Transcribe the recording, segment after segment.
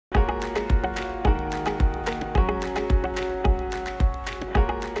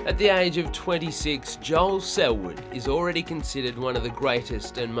At the age of 26, Joel Selwood is already considered one of the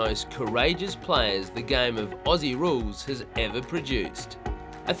greatest and most courageous players the game of Aussie rules has ever produced.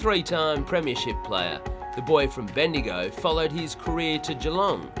 A three-time premiership player, the boy from Bendigo followed his career to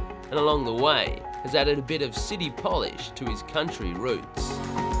Geelong and along the way has added a bit of city polish to his country roots.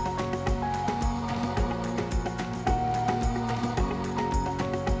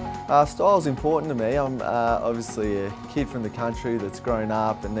 Style's important to me. I'm obviously a kid from the country that's grown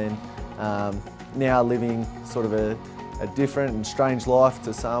up and then now living sort of a different and strange life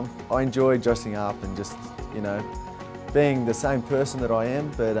to some. I enjoy dressing up and just, you know, being the same person that I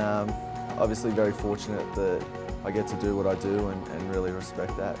am, but obviously very fortunate that I get to do what I do and really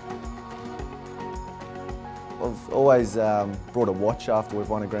respect that. I've always brought a watch after we've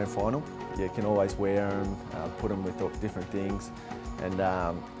won a grand final. You can always wear them, put them with different things. And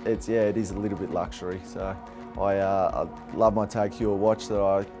it is a little bit luxury. So I love my Tag Heuer watch that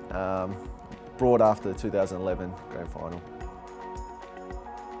I brought after the 2011 grand final.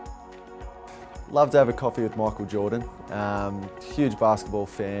 Love to have a coffee with Michael Jordan. Huge basketball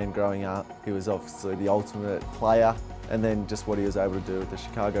fan growing up. He was obviously the ultimate player, and then just what he was able to do with the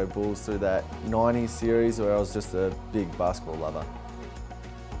Chicago Bulls through that 90s series where I was just a big basketball lover.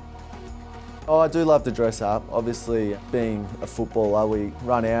 Oh, I do love to dress up. Obviously, being a footballer, we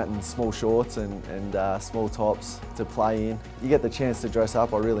run out in small shorts and small tops to play in. You get the chance to dress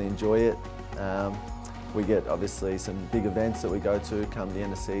up, I really enjoy it. We get obviously some big events that we go to come the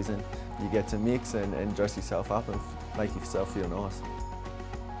end of season. You get to mix and dress yourself up and make yourself feel nice.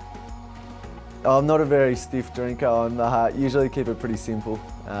 I'm not a very stiff drinker. I usually keep it pretty simple.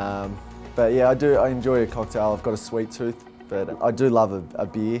 But yeah, I enjoy a cocktail. I've got a sweet tooth. But I do love a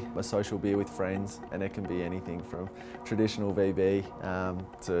beer, a social beer with friends, and it can be anything from traditional VB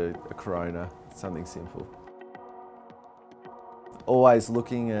to a Corona, something simple. Always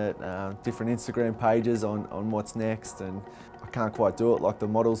looking at different Instagram pages on what's next, and I can't quite do it like the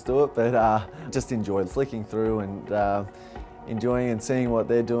models do it, but just enjoy flicking through and enjoying and seeing what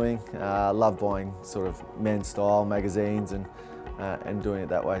they're doing. I love buying sort of men's style magazines and doing it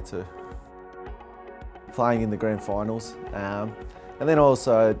that way too. Playing in the grand finals, and then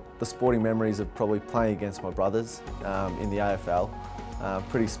also the sporting memories of probably playing against my brothers in the AFL.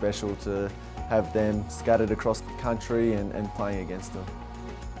 Pretty special to have them scattered across the country and playing against them.